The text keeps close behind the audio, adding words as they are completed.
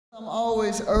I'm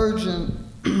always urging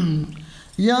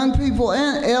young people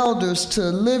and elders to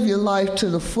live your life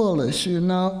to the fullest, you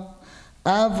know.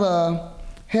 I've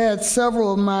had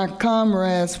several of my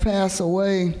comrades pass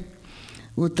away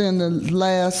within the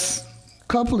last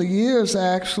couple of years,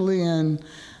 actually, and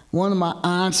one of my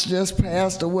aunts just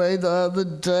passed away the other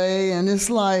day, and it's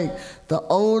like the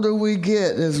older we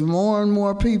get, there's more and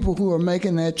more people who are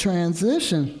making that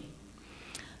transition.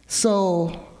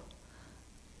 So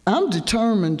I'm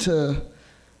determined to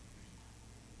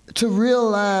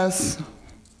realize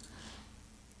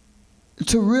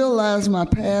my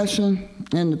passion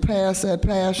and to pass that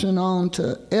passion on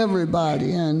to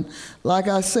everybody. And like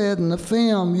I said in the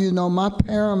film, you know, my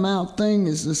paramount thing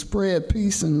is to spread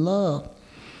peace and love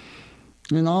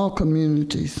in all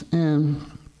communities. And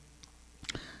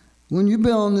when you've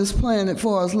been on this planet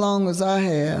for as long as I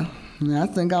have, and I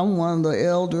think I'm one of the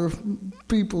elder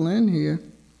people in here.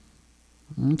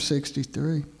 I'm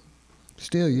 63,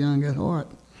 still young at heart.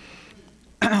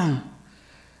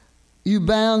 You're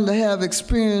bound to have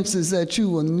experiences that you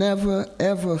will never,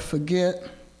 ever forget.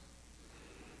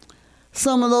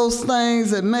 Some of those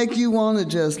things that make you want to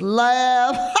just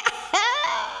laugh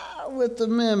with the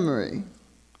memory.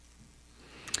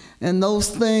 And those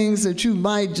things that you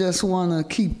might just want to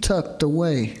keep tucked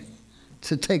away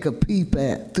to take a peep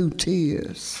at through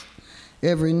tears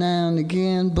every now and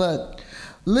again. But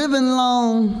living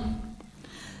long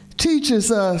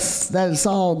teaches us that it's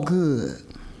all good.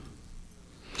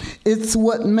 It's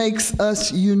what makes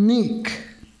us unique,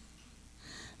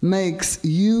 makes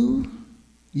you,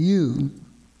 you,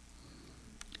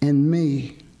 and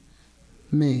me,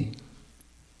 me.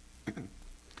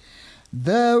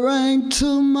 There ain't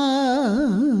too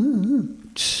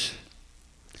much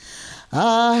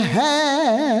I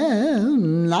have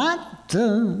not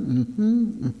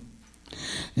done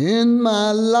in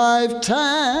my lifetime.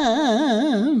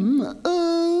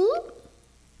 Ooh,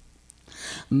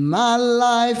 my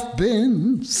life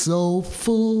been so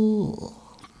full.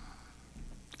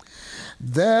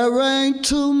 There ain't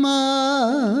too much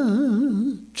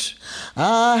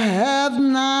I have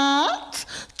not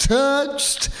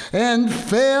touched and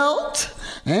felt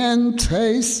and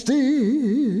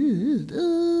tasted.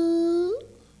 Ooh,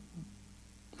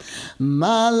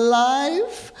 my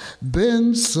life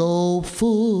been so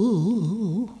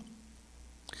full.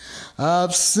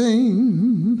 I've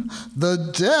seen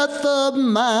the death of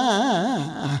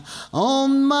my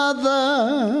own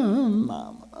mother,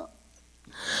 mama,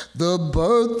 the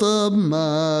birth of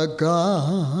my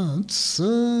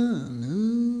godson.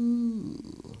 Ooh,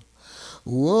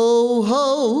 whoa,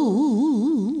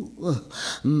 ho,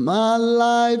 my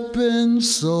life been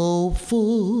so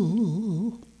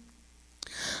full.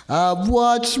 I've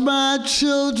watched my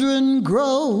children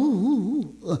grow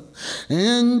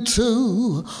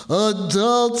into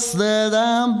adults that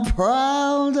I'm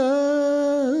proud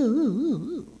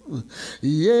of.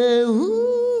 Yeah,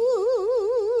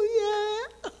 ooh,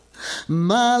 yeah.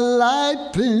 My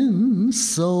life been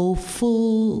so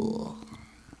full.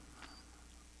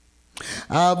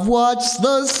 I've watched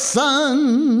the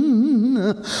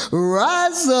sun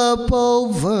rise up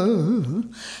over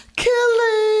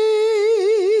Achilles'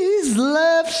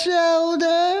 left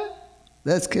shoulder.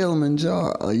 That's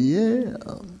Kilimanjaro, yeah.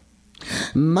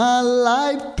 My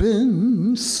life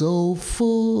been so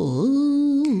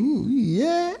full,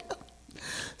 yeah,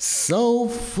 so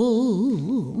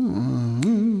full,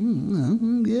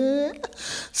 yeah,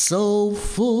 so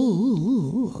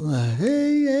full,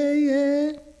 hey, yeah,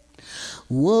 yeah.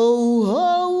 Whoa,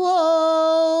 whoa,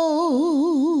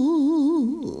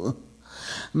 whoa.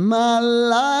 My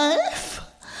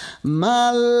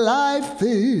life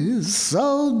is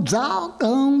so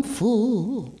doggone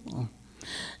full.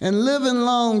 And living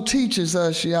long teaches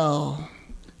us, y'all,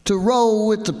 to roll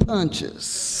with the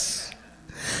punches.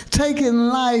 Taking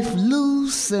life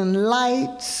loose and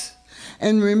light.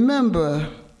 And remember,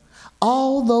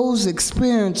 all those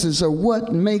experiences are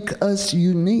what make us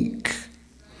unique.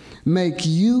 Make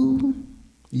you,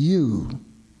 you,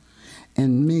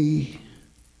 and me,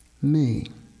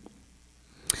 me.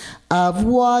 I've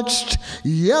watched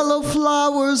yellow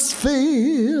flowers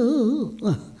fill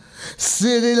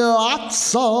city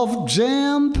lots of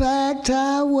jam-packed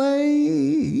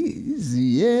highways.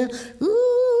 Yeah,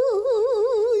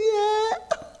 ooh, yeah.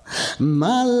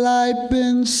 My life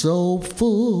been so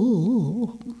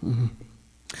full.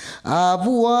 I've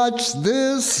watched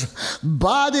this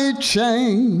body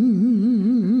change,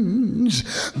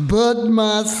 but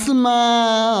my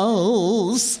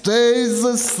smile stays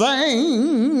the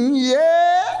same,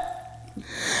 yeah,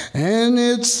 and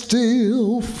it's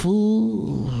still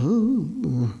full,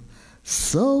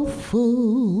 so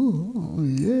full,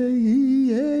 yeah,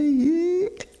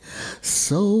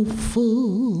 So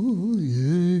full,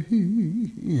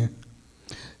 yeah.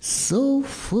 So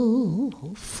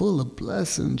full of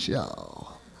blessings,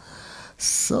 y'all.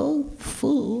 So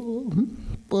full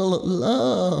of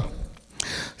love.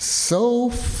 So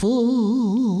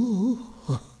full.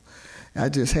 I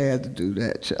just had to do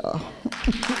that, y'all.